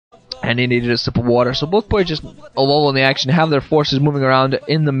and he needed a sip of water. So both players just a lull in the action, have their forces moving around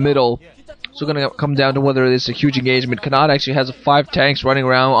in the middle. So going to come down to whether it is a huge engagement. Canata actually has 5 tanks running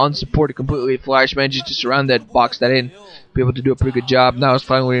around unsupported completely. Flash manages to surround that, box that in, be able to do a pretty good job. Now his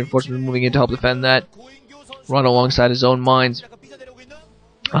final reinforcement moving in to help defend that. Run alongside his own mines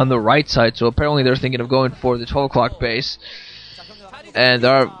on the right side. So apparently they're thinking of going for the 12 o'clock base. And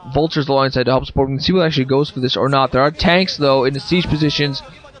there are vultures alongside to help support. We can see what actually goes for this or not. There are tanks though in the siege positions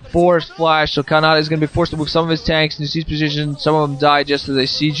for Flash. So Canata is going to be forced to move some of his tanks in the siege position. Some of them die just as they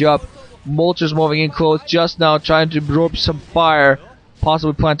siege up. Vultures moving in close just now, trying to blow up some fire,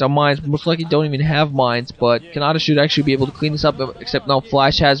 possibly plant on mines. Most likely don't even have mines, but Canata should actually be able to clean this up, except now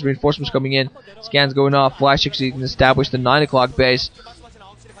Flash has reinforcements coming in. Scans going off. Flash actually can establish the 9 o'clock base,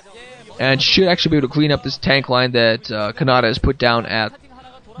 and should actually be able to clean up this tank line that Canata has put down at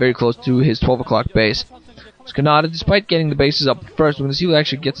very close to his 12 o'clock base. So Canata, despite getting the bases up first, we're going to see who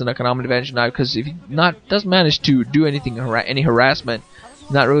actually gets an economic advantage now, because if he doesn't manage to do anything, any harassment,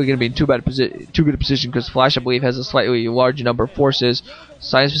 not really going to be in too good a position, because Flash, I believe, has a slightly larger number of forces.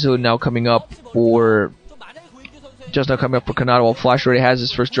 Science facility now coming up for Canata, while Flash already has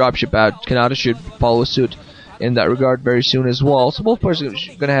his first dropship out. Canata should follow suit in that regard very soon as well. So both players are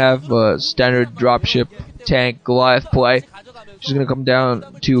going to have standard dropship tank Goliath play. Just going to come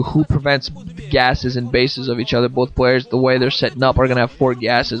down to who prevents gases and bases of each other. Both players, the way they're setting up, are going to have 4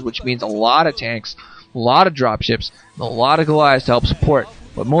 gases, which means a lot of tanks, a lot of dropships, and a lot of Goliaths to help support.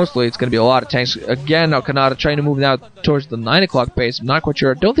 But mostly it's going to be a lot of tanks. Again, now Canata trying to move now towards the 9 o'clock base. I'm not quite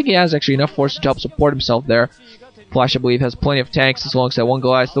sure. I don't think he has actually enough forces to help support himself there. Flash, I believe, has plenty of tanks as long as that one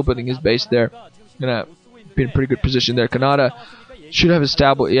Goliath still building his base there. Gonna be in a pretty good position there. Canata should have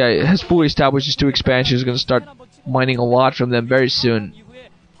established, has fully established his 2 expansions. He's going to start mining a lot from them very soon.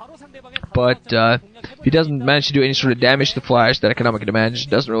 But if he doesn't manage to do any sort of damage to Flash, that economic advantage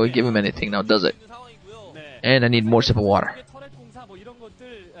doesn't really give him anything now, does it? And I need more sip of water.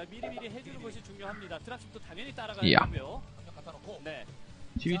 Yeah.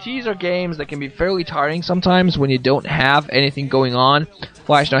 TVTs are games that can be fairly tiring sometimes when you don't have anything going on.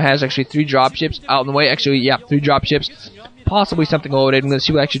 Flash now has actually 3 dropships out in the way. Actually, yeah, 3 dropships. Possibly something loaded. I'm going to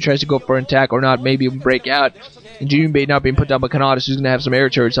see who actually tries to go for an attack or not. Maybe even break out. And June Bait not being put down by Canata, so he's going to have some air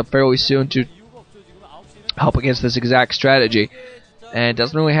turrets up fairly soon to help against this exact strategy. And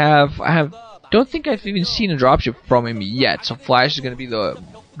doesn't really have... don't think I've even seen a dropship from him yet. So Flash is going to be the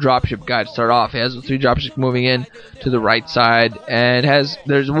dropship guy to start off. He has the 3 dropships moving in to the right side, and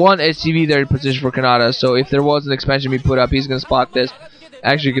there's 1 SCV there in position for Canata. So if there was an expansion being put up, he's going to spot this.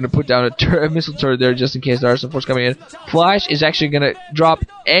 Actually going to put down a missile turret there just in case there are some force coming in. Flash is actually going to drop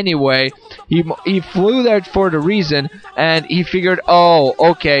anyway. He flew there for the reason, and he figured, oh,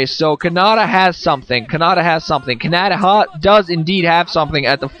 okay, so Canata has something. Canata does indeed have something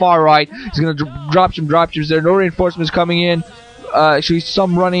at the far right. He's going to drop some dropships there. No reinforcements coming in. Actually,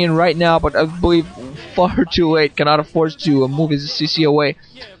 some running in right now, but I believe far too late. Canata forced to move his CC away.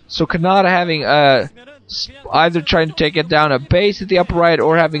 So Canata having either trying to take it down a base at the upper right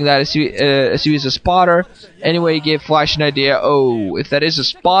or having that as a spotter. Anyway, he gave Flash an idea. Oh, if that is a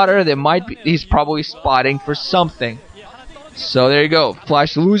spotter, he's probably spotting for something. So there you go.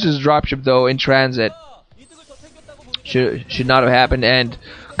 Flash loses dropship though in transit. Should not have happened, and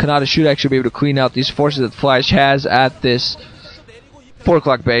Canata should actually be able to clean out these forces that Flash has at this 4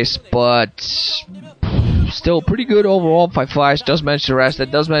 o'clock base, but still pretty good overall by Flash. Does manage to rest, that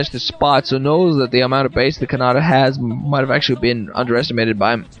does manage to spot, so knows that the amount of base that Canata has might have actually been underestimated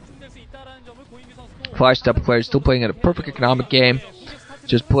by him. Flash type of player still playing at a perfect economic game.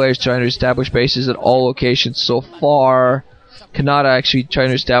 Just players trying to establish bases at all locations so far. Canata actually trying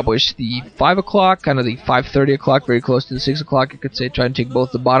to establish the 5 o'clock, kind of the 5:30 o'clock, very close to the 6 o'clock, I could say, trying to take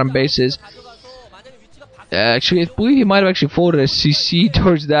both the bottom bases. Actually, I believe he might have actually folded a CC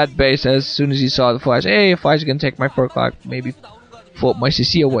towards that base as soon as he saw the Flash. Hey, Flash is going to take my 4 o'clock, maybe float my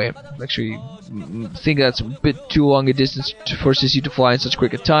CC away. Actually, I think that's a bit too long a distance for CC to fly in such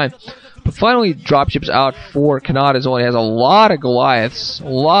quick a time. But finally, dropships out for Canata. Only has a lot of Goliaths.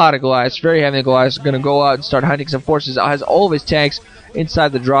 Very heavy Goliaths. Going to go out and start hunting some forces. Has all of his tanks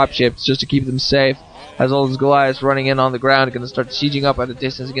inside the dropships just to keep them safe. Has all his Goliaths running in on the ground. Going to start sieging up at a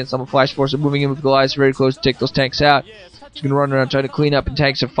distance against some Flash forces. Moving in with Goliaths very close to take those tanks out. He's going to run around trying to clean up, and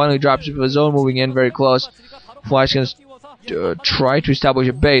tanks are finally dropship of his own moving in very close. Flash going to try to establish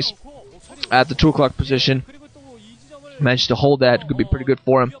a base at the 2 o'clock position. Managed to hold that. Could be pretty good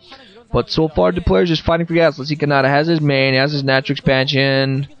for him. But so far, the players just fighting for gas. Let's see, Canata has his main, has his natural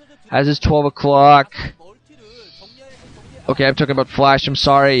expansion, has his 12 o'clock. Okay, I'm talking about Flash, I'm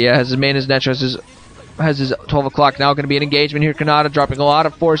sorry. Yeah, has his main, his natural, has his has his 12 o'clock. Now going to be an engagement here. Canata dropping a lot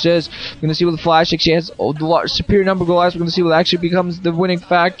of forces. We're going to see what the Flash actually has a superior number of Goliaths. We're going to see what actually becomes the winning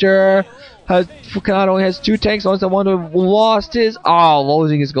factor. Canata only has 2 tanks. Only one who lost his.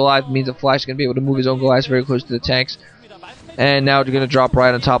 Losing his Goliath means the Flash is going to be able to move his own Goliaths very close to the tanks. And now they're going to drop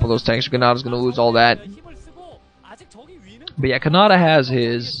right on top of those tanks. Canata's going to lose all that. But yeah, Canata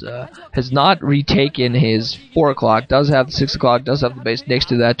has not retaken his 4 o'clock. Does have the 6 o'clock. Does have the base next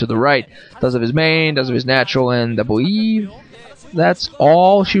to that to the right. Does have his main. Does have his natural. And I believe that's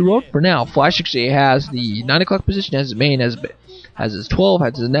all she wrote for now. Flash actually has the 9 o'clock position. Has his main. Has his 12.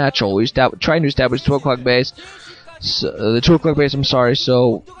 Has his natural. We're trying to establish 12 o'clock base. So, the 2 o'clock base. I'm sorry.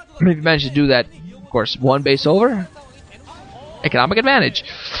 So if you manage to do that, of course, 1 base over. Economic advantage.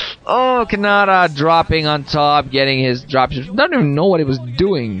 Canata dropping on top, getting his dropships. Don't even know what he was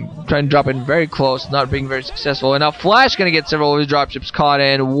doing. Trying to drop in very close, not being very successful. And now Flash gonna get several of his dropships caught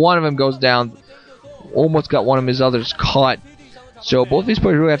in. One of them goes down. Almost got one of his others caught. So both these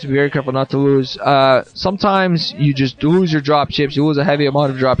players really have to be very careful not to lose. Sometimes you just lose your dropships. You lose a heavy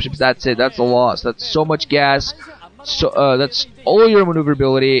amount of dropships. That's it. That's a loss. That's so much gas. So that's all your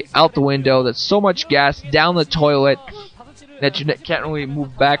maneuverability out the window. That's so much gas down the toilet that you can't really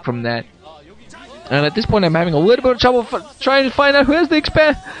move back from that. And at this point, I'm having a little bit of trouble trying to find out who has the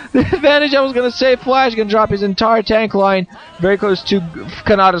advantage. I was going to say Flash going to drop his entire tank line very close to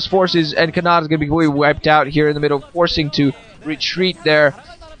Canata's forces, and Canata's going to be completely wiped out here in the middle, forcing to retreat there.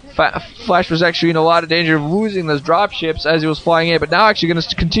 Flash was actually in a lot of danger of losing those dropships as he was flying in, but now actually going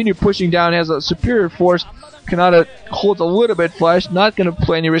to continue pushing down. He has a superior force. Canata holds a little bit. Flash not going to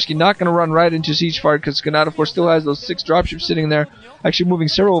play any risky, not going to run right into siege fire because Canata, of course, still has those 6 dropships sitting there. Actually moving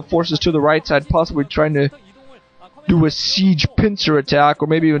several forces to the right side, possibly trying to do a siege pincer attack, or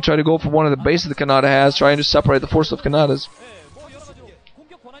maybe even try to go for one of the bases that Canata has, trying to separate the force of Canata's.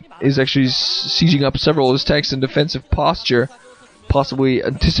 He's actually sieging up several of his tanks in defensive posture, possibly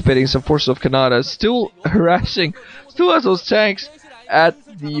anticipating some forces of Canata. Still harassing, still has those tanks at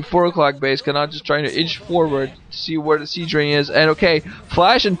the 4 o'clock base. Canata just trying to inch forward to see where the siege ring is. And okay,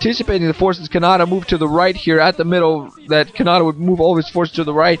 Flash anticipating the forces. Canata moved to the right here at the middle. That Canata would move all of his forces to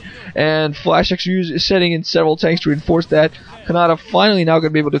the right. And Flash actually is setting in several tanks to reinforce that. Canata finally now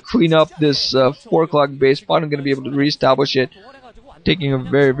going to be able to clean up this 4 o'clock base. Finally going to be able to reestablish it. Taking a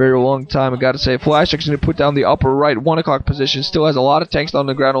very, very long time, I gotta say. Flash actually going to put down the upper right 1 o'clock position. Still has a lot of tanks on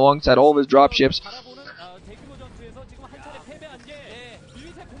the ground alongside all of his dropships.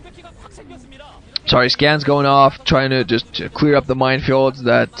 Sorry, scans going off, trying to just clear up the minefields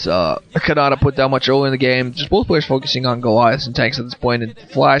that Canata put down much earlier in the game. Just both players focusing on Goliaths and tanks at this point, and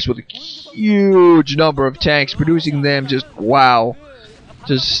Flash with a huge number of tanks, producing them just, wow.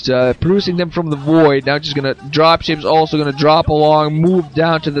 Just producing them from the void. Now just going to drop ships, also going to drop along, move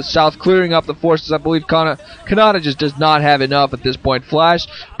down to the south, clearing up the forces. I believe Canata just does not have enough at this point. Flash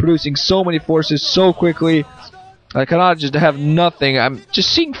producing so many forces so quickly. Canata just have nothing. I'm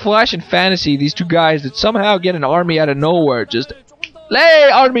just seeing Flash and Fantasy, these two guys that somehow get an army out of nowhere. Just, hey,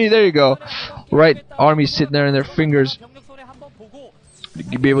 army, there you go. Right, army sitting there in their fingers.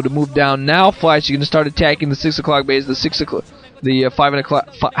 You'll be able to move down now. Flash, you're going to start attacking the 6 o'clock base, the 6 o'clock, the 5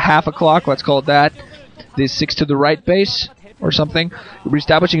 o'clock, half o'clock, let's call it that. The 6 to the right base or something.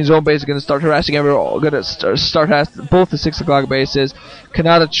 Reestablishing his own base, going to start harassing everyone. Going to start harassing both the 6 o'clock bases.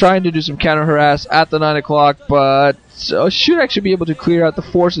 Canata trying to do some counter harass at the 9 o'clock, but should actually be able to clear out the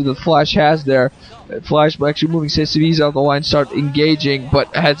forces that Flash has there. Flash actually moving CVs out the line, start engaging,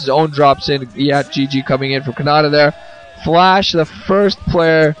 but has his own drops in. Yeah, GG coming in from Canata there. Flash, the first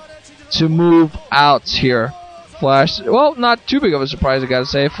player to move out here. Flash, well, not too big of a surprise, I gotta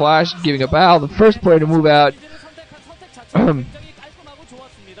say. Flash giving a bow, the first player to move out.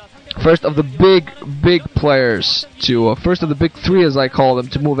 First of the big players to, first of the big three, as I call them,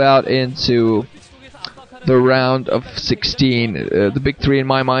 to move out into the round of 16. The big three in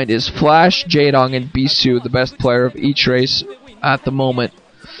my mind is Flash, Jaedong, and Bisu, the best player of each race at the moment.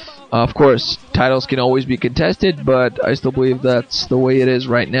 Of course, titles can always be contested, but I still believe that's the way it is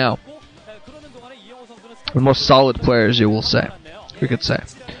right now. The most solid players, you will say. We could say.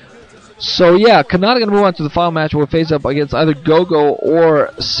 So yeah, Canata going to move on to the final match. We'll face up against either Gogo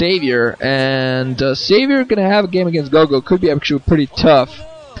or Savior. And Savior going to have a game against Gogo. Could be actually pretty tough.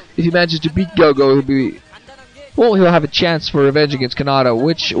 If he manages to beat Gogo, he'll have a chance for revenge against Canata,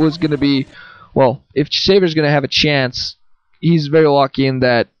 which was going to be, well, if Savior's going to have a chance, he's very lucky in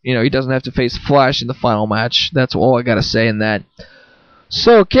that, you know, he doesn't have to face Flash in the final match. That's all I got to say in that.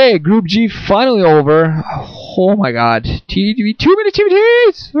 So, okay, Group G finally over. Oh my god. Too many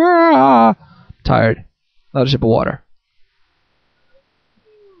TVTs! Ah, tired. Another sip of water.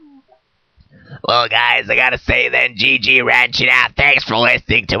 Well, guys, I gotta say then, GG ranching out. Thanks for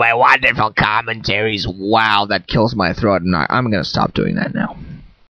listening to my wonderful commentaries. Wow, that kills my throat, and I'm gonna stop doing that now.